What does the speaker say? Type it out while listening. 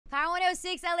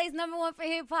106, LA's #1 for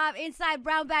hip hop. Inside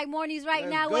Brown Bag Mornings right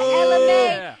Let's now go. with Ella May.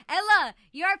 Yeah. Ella,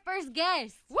 you're our first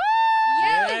guest. Woo!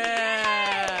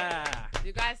 Yeah.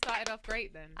 You guys started off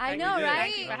great then. I Thank know, you.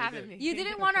 right? Thank you for having me. You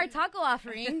didn't want our taco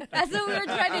offering. That's what we were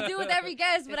trying to do with every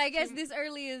guest, but I guess too- this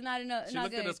early is not enough. She not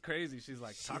looked good. at us crazy. She's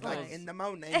like, She's tacos. like in the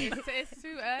morning. It's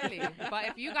too early. But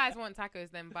if you guys want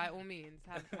tacos, then by all means,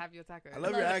 have your tacos. I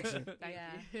love your Love accent. Thank Yeah.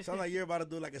 you. Sounds like you're about to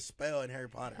do like a spell in Harry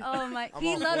Potter. Oh my! I'm He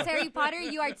all loves for it. Harry Potter.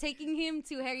 You are taking him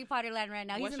to Harry Potter land right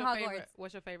now. He's in Hogwarts.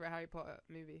 What's your favorite Harry Potter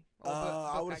movie? Or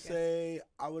book, I would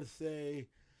guess? say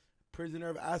Prisoner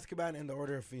of Azkaban and the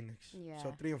Order of Phoenix. Yeah.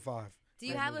 So 3 and 5. Do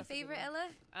you have a favorite, Ella?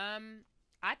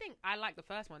 I think I like the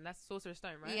first one. That's Sorcerer's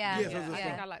Stone, right? Yeah. Yeah, Sorcerer's I Stone.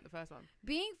 think I like the first one.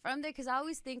 Being from there, because I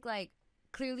always think like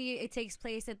clearly it takes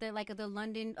place at the the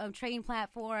London train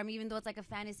platform, even though it's like a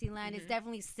fantasy land. It's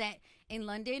definitely set in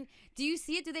London. Do you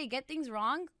see it? Do they get things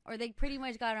wrong, or they pretty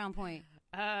much got it on point?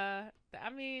 I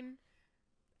mean,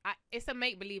 it's a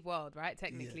make-believe world, right?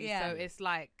 Technically, Yeah. so it's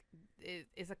like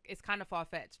it's kind of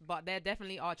far-fetched, but there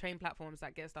definitely are train platforms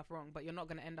that get stuff wrong. But you're not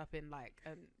gonna end up in like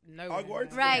nowhere.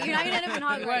 Hogwarts? Right, you're not gonna end up in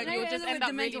Hogwarts. You You're won't. not You'll gonna just end end up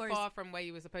up with really Dementors. far from where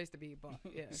you were supposed to be. But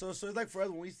yeah. So it's like for us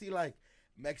when we see like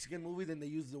Mexican movies and they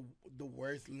use the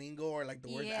worst lingo or like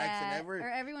the worst accent ever. Or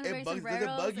everyone's wearing Does it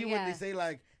sombreros. bug you when they say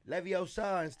like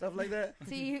Leviosa and stuff like that?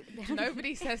 See,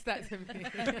 Nobody says that to me.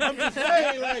 I'm just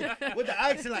saying like with the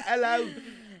accent like hello.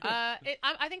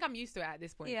 I think I'm used to it at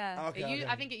this point. yeah. Okay.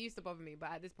 I think it used to bother me, but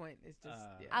at this point, it's just.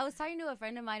 Yeah. I was talking to a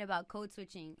friend of mine about code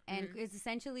switching, and it's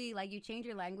essentially like you change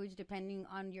your language depending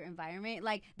on your environment.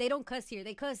 Like they don't cuss here;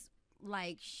 they cuss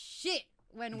like shit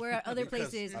when we're at other They cuss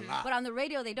places. a lot. But on the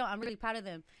radio, they don't. I'm really proud of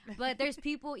them. But there's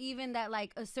people even that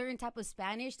like a certain type of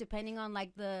Spanish, depending on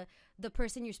like the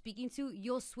person you're speaking to,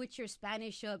 you'll switch your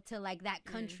Spanish up to like that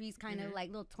country's kind of like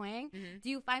little twang. Do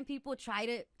you find people try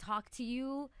to talk to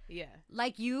you Yeah.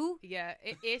 like you? Yeah.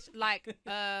 It's like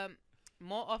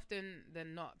more often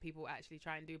than not, people actually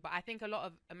try and do. But I think a lot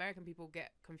of American people get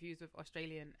confused with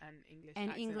Australian and English. And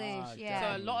accents. English, Ah,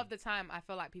 yeah. So a lot of the time, I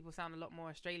feel like people sound a lot more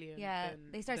Australian. Yeah,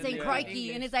 than, they start than saying they do crikey,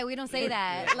 English. and it's like we don't say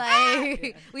that. Yeah.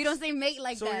 Like we don't say mate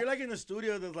like So that. you're like in the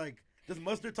studio. There's like does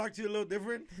Mustard talk to you a little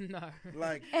different? No.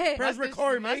 Like Hey. press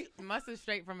record, mate. Mustard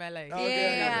straight from LA. Oh,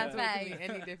 okay, Yeah, okay. Talk to me facts.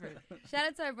 any different. Shout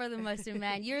out to our brother Mustard,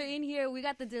 man. You're in here. We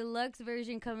got the deluxe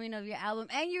version coming of your album,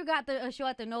 and you got a show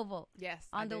at the Novo Yes.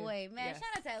 on I the do. way, man. Yes.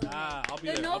 Shout out to Ella. I'll be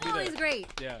The there. I'll be Novo there. is great.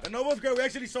 Yeah. The Novo's great. We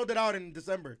actually sold it out in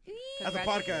December as a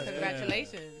podcast.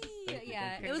 Congratulations.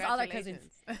 Yeah, it was all our cousins.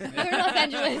 Congratulations. We were in Los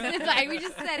Angeles. It's like we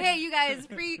just said, "Hey, you guys,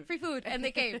 free food," and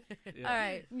they came. Yeah. All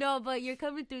right, no, but you're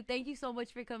coming through. Thank you so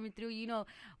much for coming through. You know,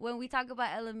 when we talk about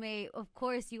LMA, of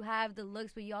course you have the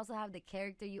looks, but you also have the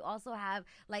character. You also have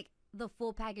like the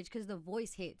full package because the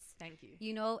voice hits. Thank you.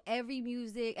 You know,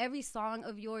 every song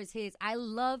of yours hits. I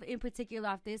love in particular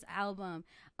off this album,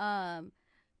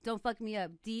 Don't Fuck Me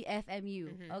Up,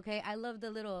 DFMU. Okay, I love the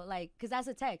little like, cause that's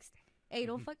a text. Hey,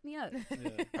 don't fuck me up. Yeah.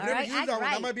 I All never right, used act that one.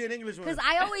 right. That might be an English one. Cause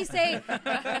I always say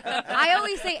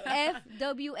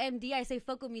FWMD. I say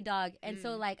fuck with me, dog. And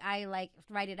so like I like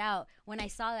write it out. When I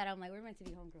saw that, I'm like, we're meant to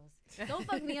be homegirls. Don't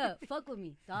fuck me up. Fuck with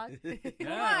me, dog. Come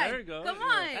Yeah, on. there you go. Come Yeah.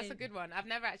 on. That's a good one. I've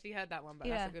never actually heard that one, but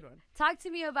Yeah. that's a good one. Talk to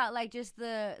me about like just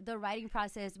the writing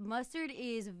process. Mustard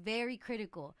is very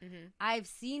critical. I've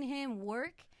seen him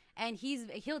work, and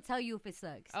he'll tell you if it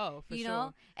sucks. Oh, for you sure.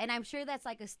 know, and I'm sure that's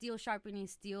like a steel sharpening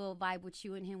steel vibe with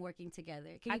you and him working together.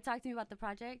 Can you talk to me about the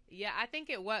project? Yeah, I think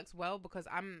it works well because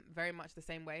I'm very much the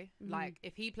same way. Like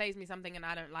if he plays me something and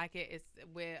I don't like it,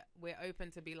 we're open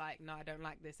to be like, no, I don't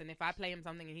like this. And if I play him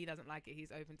something and he doesn't like it,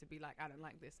 he's open to be like, I don't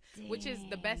like this. Which is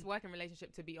the best working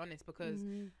relationship, to be honest, because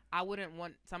I wouldn't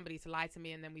want somebody to lie to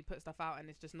me and then we put stuff out and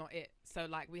it's just not it. So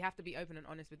like we have to be open and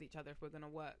honest with each other if we're gonna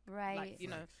work. Right. Like, you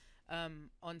know,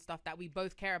 on stuff that we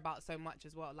both care about so much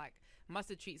as well. Like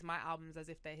Mustard treats my albums as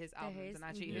if they're his albums, and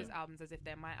I treat his albums as if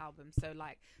they're my albums. So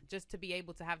like just to be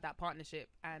able to have that partnership,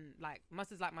 and like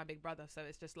Mustard's like my big brother, so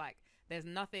it's just like there's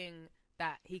nothing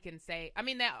that he can say. I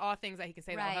mean, there are things that he can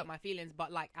say that will hurt my feelings,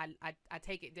 but like I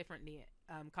take it differently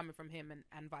coming from him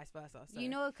and vice versa. So You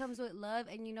know it comes with love,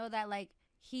 and you know that like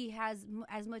he has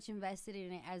as much invested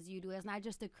in it as you do. It's not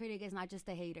just a critic, it's not just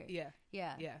a hater. Yeah,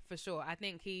 for sure. I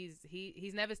think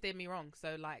he's never steered me wrong.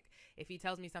 So like if he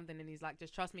tells me something and he's like,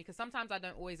 just trust me, because sometimes I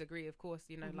don't always agree, of course,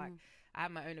 you know, like I have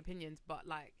my own opinions, but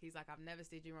like he's like, I've never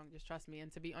steered you wrong, just trust me.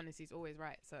 And to be honest, he's always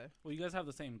right. So Well, you guys have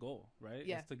the same goal, right?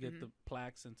 Yeah. It's to get the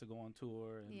plaques and to go on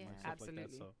tour and like stuff Absolutely.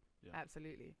 like that. So yeah.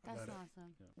 Absolutely. that's Got it.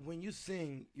 awesome. When you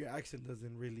sing, your accent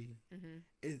doesn't really. Mm-hmm.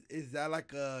 Is that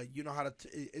like you know how to?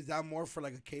 Is that more for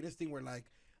like a cadence thing where like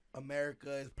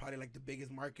America is probably like the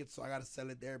biggest market, so I gotta sell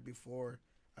it there before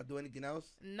do anything else?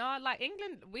 No, like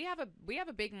England, we have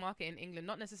a big market in England,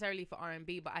 not necessarily for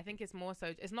R&B, but I think it's more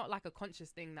so, it's not like a conscious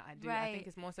thing that I do. I think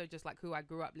it's more so just like who I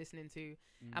grew up listening to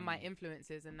and my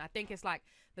influences. And I think it's like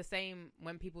the same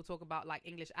when people talk about like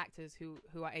English actors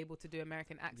who are able to do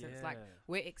American accents. Like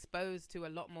we're exposed to a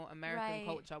lot more American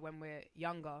culture when we're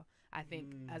younger, I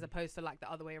think, as opposed to like the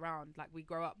other way around. Like we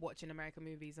grow up watching American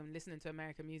movies and listening to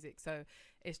American music, so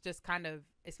it's just kind of,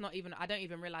 it's not even, I don't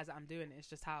even realize that I'm doing it. It's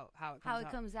just how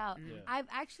it comes out. I've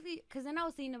actually, because then I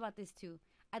was thinking about this too.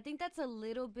 I think that's a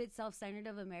little bit self-centered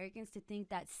of Americans to think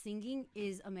that singing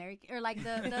is American, or like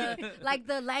the like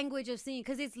the language of singing,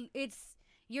 because it's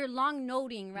you're long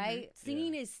noting, right?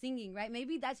 Singing is singing, right?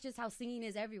 Maybe that's just how singing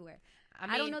is everywhere. I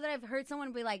mean, I don't know that I've heard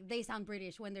someone be like, they sound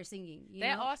British when they're singing.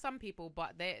 There are some people,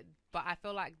 but I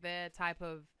feel like their type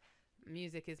of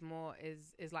music is more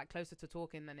is like closer to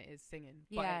talking than it is singing.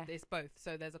 But it's both,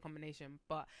 so there's a combination.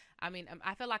 But I mean,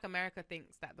 I feel like America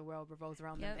thinks that the world revolves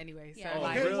around them anyway. So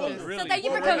like, really? So thank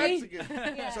you for coming.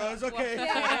 So it's okay.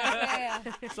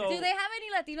 So do they have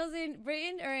any Latinos in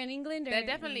Britain or in England? Or there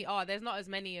definitely are. There's not as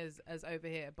many as over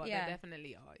here, but there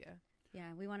definitely are.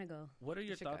 Yeah, we want to go. What are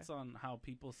your thoughts on how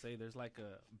people say there's like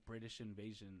a British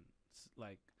invasion,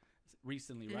 like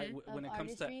recently, right? When it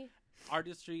comes to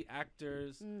artistry,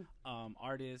 actors,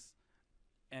 artists,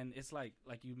 and it's like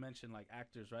you mentioned, like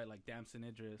actors, right? Like Damson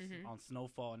Idris on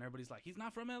Snowfall, and everybody's like, he's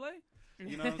not from LA.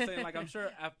 You know what I'm saying? Like, I'm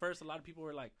sure at first a lot of people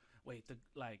were like, wait,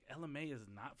 LMA is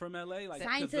not from LA? Like,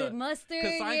 Signed to Mustard.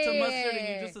 Because Signed to Mustard, and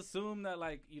you just assume that,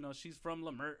 like, you know, she's from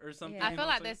Lamert or something. I feel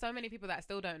like there's so many people that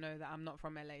still don't know that I'm not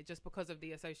from LA just because of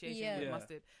the association with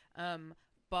Mustard.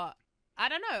 But I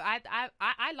don't know.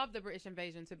 I love the British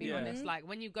invasion, to be honest. Like,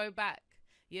 when you go back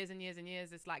years and years and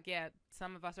years, it's like,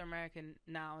 some of us are American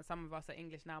now and some of us are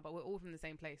English now, but we're all from the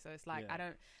same place. So it's like,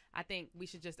 I think we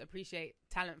should just appreciate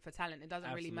talent for talent. It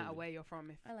doesn't really matter where you're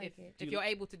from. If you're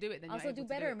able to do it, then also you're able do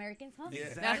better, Americans, huh? Yeah.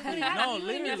 Exactly. No,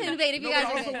 literally. Invade if you guys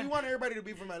also, we want everybody to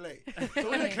be from LA. So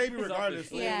we're gonna claim you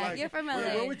regardless. Yeah, like, you're from LA.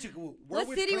 Where would you? What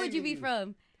city would you be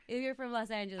from? If you're from Los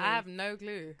Angeles. I have no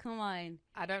clue. Come on.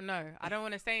 I don't know. I don't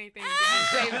want to say anything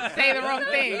and say the wrong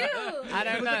thing. I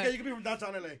don't know. Okay, you can be from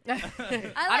downtown LA.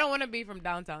 I don't want to be from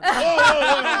downtown.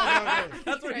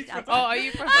 That's where he's from. Oh, are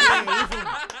you from?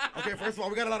 Okay, first of all,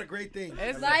 we got a lot of great things.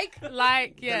 It's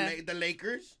The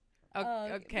Lakers.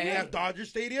 Okay. We have Dodger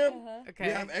Stadium. Okay.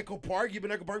 We have Echo Park. You been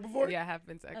to Echo Park before? Yeah, I have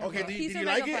been to Echo Park. Okay, did He's you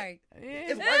like Echo it? Park.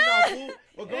 It's white now, fool.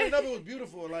 But growing up, it was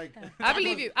beautiful. Like, I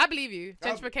believe you. I believe you.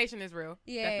 Gentrification is real.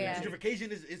 Yeah.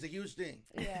 Gentrification is a huge thing.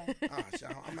 Yeah.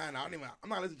 I'm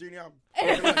not listening to your album. He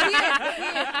is.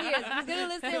 He's gonna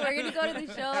listen. We're gonna go to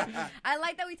the show. I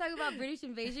like that we talk about British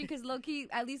invasion because low key,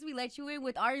 at least we let you in.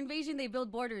 With our invasion, they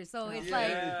build borders, so it's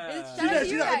like it's shout out to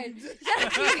you guys. Shout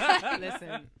out to you guys.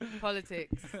 Listen,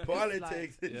 politics.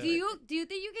 Do you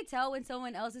think you could tell when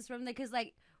someone else is from there? Because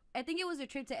like, I think it was a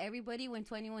trip to everybody when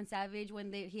 21 Savage,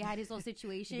 when he had his whole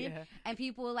situation, and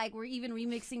people like were even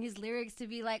remixing his lyrics to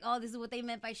be like, oh, this is what they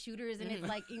meant by shooters, and it's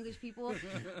like English people.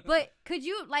 But could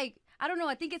you, like, I don't know,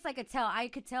 I think it's like a tell. I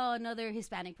could tell another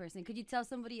Hispanic person. Could you tell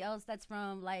somebody else that's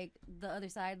from like the other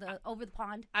side, over the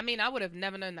pond? I mean, I would have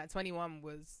never known that 21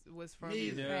 was from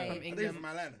England. From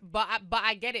Atlanta. But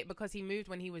I get it because he moved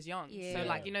when he was young. So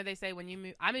like, you know, they say when you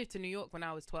move, I moved to New York when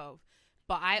I was 12.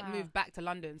 But I moved back to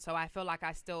London, so I feel like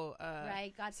I still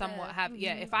somewhat have.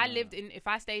 Yeah, if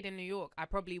I stayed in New York, I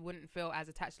probably wouldn't feel as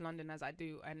attached to London as I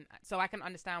do, and so I can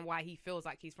understand why he feels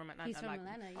like he's from Atlanta. He's from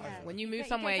Atlanta, yeah. When you move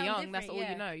somewhere young, that's all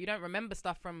you know. You don't remember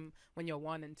stuff from when you're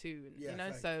 1 and 2, you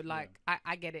know. So like,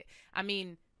 I get it. I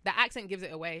mean, the accent gives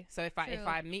it away. So if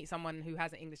I meet someone who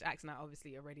has an English accent, I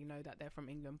obviously already know that they're from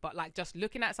England. But like, just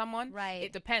looking at someone,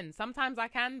 it depends. Sometimes I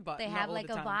can, but they not have all like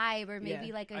the a time. vibe or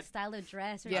maybe like a style of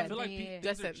dress or something. I feel like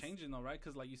things are changing though, right?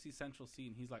 Because like you see Central C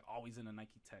and he's like always in a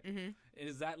Nike Tech.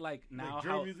 Is that like now like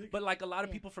how? Music? But like a lot of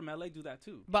people from LA do that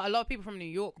too. But a lot of people from New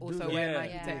York also wear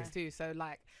Nike Techs too. So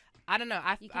like, I don't know.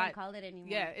 You can't call it anymore.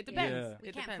 Yeah, it depends.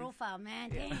 Yeah. We can't profile, man.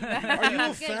 Are you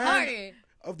a fan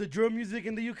of the drill music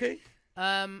in the UK?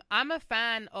 I'm a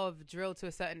fan of drill to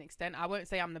a certain extent. I won't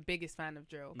say I'm the biggest fan of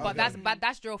drill, but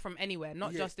that's drill from anywhere,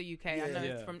 not just the UK. I know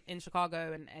it's from in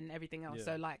Chicago and everything else.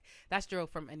 So like, that's drill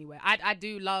from anywhere. I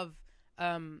do love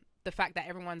the fact that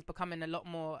everyone's becoming a lot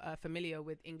more familiar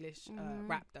with English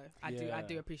rap though. I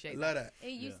do appreciate that.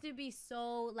 It used to be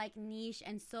so like niche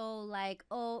and so like,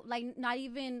 oh, like not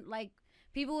even like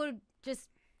people would just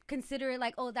consider it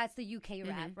like, oh, that's the UK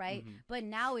rap, right? But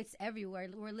now it's everywhere.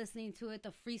 We're listening to it.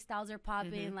 The freestyles are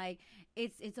popping. Like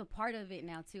it's a part of it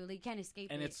now too. Like, you can't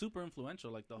escape it. And it's super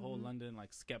influential. Like the whole London,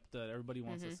 like Skepta, everybody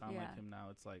wants to sound like him now.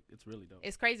 It's like, it's really dope.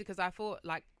 It's crazy because I thought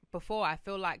like before, I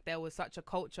feel like there was such a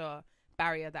culture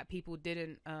barrier that people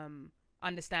didn't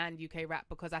understand UK rap,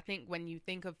 because I think when you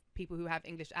think of people who have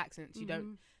English accents, you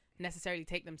don't necessarily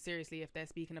take them seriously if they're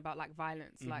speaking about like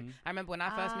violence. Like I remember when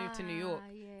I first moved to New York,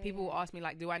 people would ask me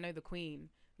like, do I know the Queen?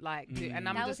 Like, and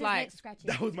I'm just like,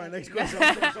 that was my next question.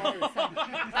 I'm so sorry.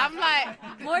 I'm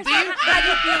like, more so how do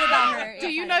you feel about her?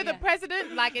 Do you know the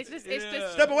president? Like, it's just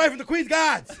step away from the Queen's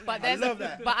gods. But I love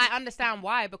that. But I understand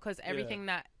why, because everything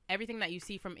that you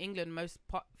see from England,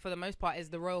 for the most part, is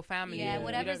the royal family. Yeah,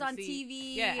 whatever's on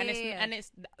TV. Yeah, and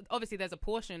it's obviously there's a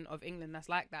portion of England that's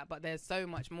like that, but there's so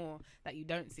much more that you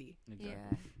don't see. Exactly.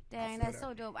 Yeah, dang, that's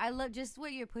so dope. I love just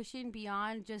what you're pushing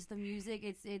beyond just the music.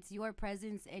 It's your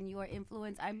presence and your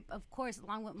influence. I'm of course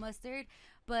along with Mustard,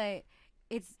 but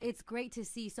it's great to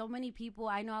see so many people.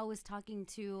 I know I was talking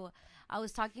to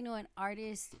an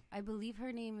artist. I believe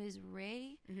her name is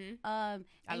Ray. I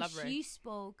love Ray. She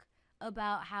spoke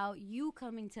about how you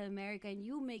coming to America and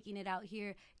you making it out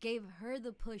here gave her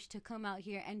the push to come out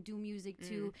here and do music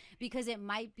too, because it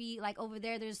might be like over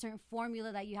there's a certain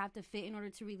formula that you have to fit in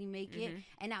order to really make it,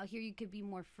 and out here you could be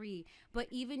more free. But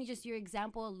even just your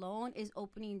example alone is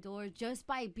opening doors just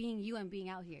by being you and being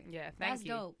out here. Yeah, that's you.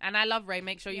 dope. And I love Ray.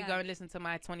 Make sure you go and listen to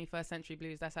my 21st Century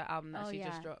Blues. That's her album that she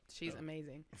just dropped. She's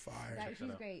amazing. Fire.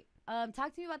 She's great.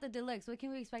 Talk to me about the Deluxe. What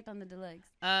can we expect on the Deluxe?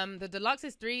 The Deluxe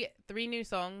is three new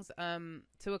songs.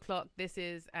 2 O'Clock, This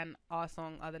Is, and Our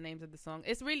Song are the names of the song.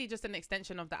 It's really just an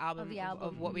extension of the album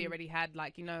of what we already had.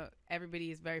 Like, you know, everybody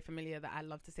is very familiar that I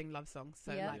love to sing love songs,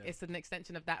 so it's an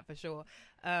extension of that for sure.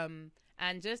 And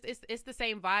just it's the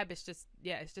same vibe. It's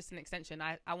just an extension.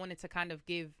 I wanted to kind of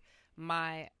give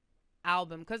my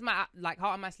album, because my like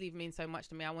Heart on My Sleeve means so much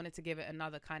to me. I wanted to give it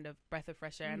another kind of breath of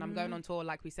fresh air, and I'm going on tour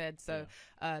like we said, so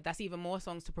that's even more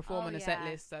songs to perform on a set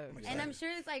list. So and I'm sure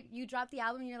it's like you drop the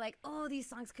album and you're like, oh, these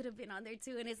songs could have been on there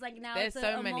too, and it's like now there's it's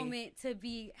a moment to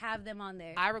have them on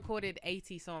there. I recorded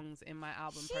 80 songs in my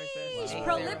album process. Wow.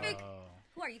 Prolific.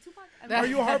 Who are you, Tupac? Are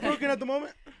you heartbroken at the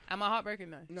moment? Am I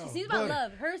heartbroken? No. She sings about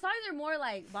love. Her songs are more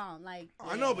like bomb. Like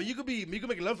I know, but you could make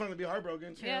a love song and be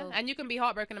heartbroken. True. Yeah, and you can be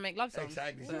heartbroken and make love songs.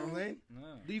 Exactly. So. You know what I'm saying?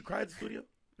 No. Do you cry at the studio?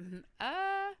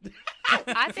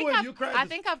 I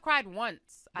think I've cried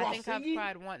once. I've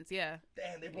cried once. Yeah.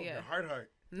 Damn, they broke your heart.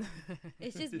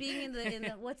 It's just being in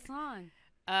the what song?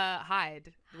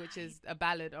 Hide, which is a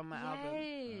ballad on my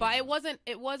album, but it wasn't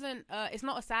it's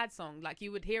not a sad song. Like,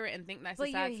 you would hear it and think that's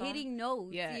a sad song, but you're hitting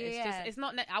notes. It's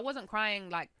not I wasn't crying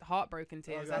like heartbroken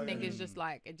tears. I think it's just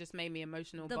like it just made me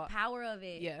emotional, the power of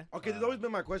it. Okay, there's always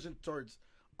been my question towards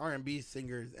R&B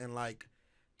singers and like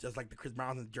just like the Chris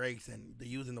Browns and Drakes and the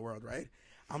U's in the world, right?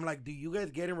 I'm like, do you guys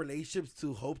get in relationships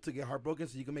to hope to get heartbroken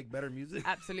so you can make better music?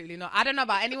 Absolutely not. I don't know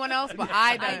about anyone else, but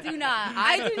I don't. I do not.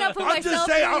 I do not put myself just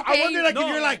saying, I wonder, like, if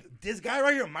you're like, this guy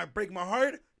right here might break my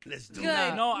heart. Let's do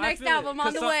it. No, next album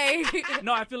on the way.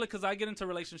 No, I feel it because I get into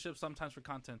relationships sometimes for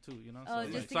content too, you know? So,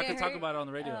 so I can talk about it on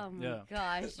the radio. Oh my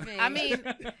gosh, man. I mean,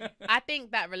 I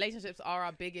think that relationships are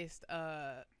our biggest,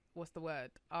 what's the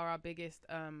word? Are our biggest,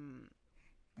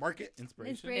 market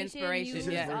inspiration.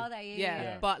 Yeah. All that,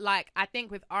 yeah. But like, I think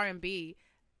with R&B,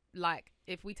 like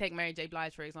if we take Mary J.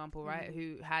 Blige for example, right,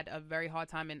 who had a very hard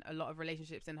time in a lot of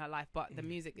relationships in her life, but the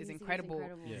music is incredible.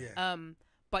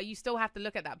 But you still have to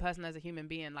look at that person as a human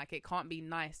being. Like, it can't be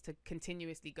nice to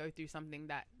continuously go through something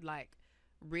that like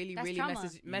really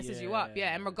messes you up.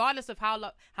 And regardless of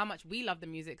how much we love the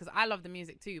music, because I love the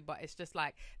music too, but it's just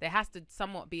like there has to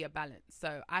somewhat be a balance.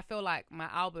 So I feel like my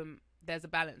album, there's a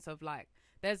balance of like,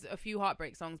 there's a few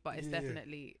heartbreak songs, but it's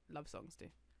definitely love songs too.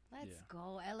 Let's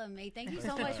go, Ella May. Thank you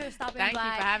so much for stopping by. Thank you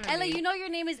for having me. Ella, you know your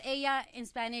name is Ella in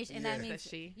Spanish, and that means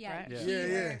she. Yeah, right?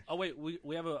 Yeah. Oh wait,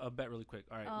 we have a bet really quick.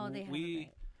 All right. Oh, we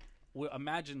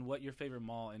imagine what your favorite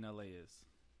mall in LA is.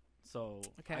 So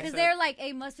because they're like,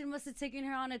 hey, Mustard taking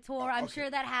her on a tour. I'm sure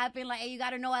that happened. Like, hey, you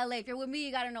gotta know LA. If you're with me,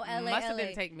 you gotta know LA. Mustard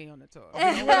didn't take me on a tour.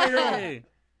 Okay, you went on your own.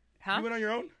 Huh? You went on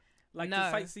your own? Like to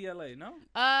sightsee LA?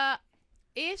 No.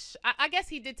 Ish. I guess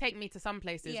he did take me to some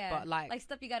places, but like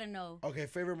stuff you gotta know. Okay,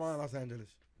 favorite mall in Los Angeles?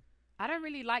 I don't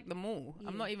really like them all.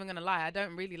 I'm not even gonna lie. I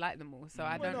don't really like them all, so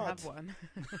I don't have one.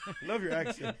 Love your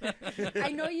accent.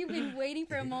 I know you've been waiting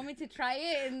for a moment to try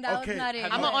it, and that was not it.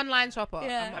 I'm an online shopper.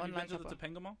 Yeah. Have you been to the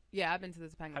Topanga Mall? Yeah, I've been to the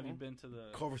Topanga Mall. Have you been to the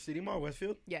Culver City Mall,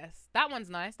 Westfield? Yes, that one's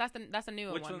nice. That's a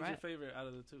newer one, right? Which one's your favorite out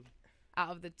of the two?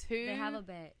 Out of the two, they have a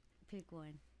bet. Pick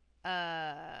one.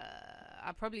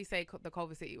 I'd probably say the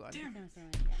Culver City one.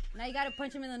 Now you gotta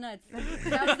punch him in the nuts. No,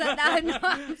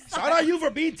 shout out you for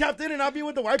being tapped in and not being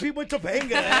with the white people in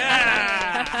Topanga.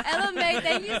 Ella May,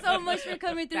 thank you so much for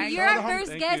coming through. You're our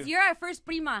first guest. You're our first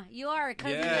prima. You are our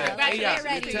cousin. Get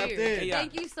ready.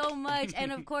 Thank you so much.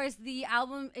 And of course, the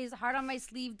album is Heart on My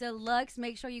Sleeve Deluxe.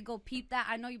 Make sure you go peep that.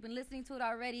 I know you've been listening to it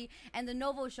already. And the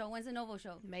Novo show. When's the Novo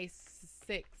show? May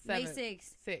 6th. May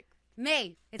 6th. 6th.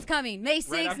 May. It's coming. May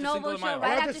 6th, Novo show.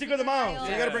 Right after Cinco de Mayo. So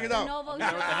you got to bring it out. Novo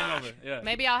show.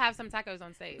 Maybe I'll have some tacos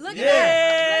on stage. Look at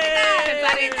that.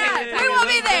 Look at that. We will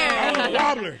be there.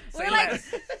 Wobbler.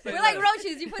 We're like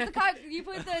roaches. You put the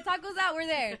tacos out, we're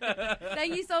there.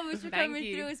 Thank you so much for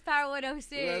coming through. It's Power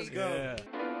 106. Let's go.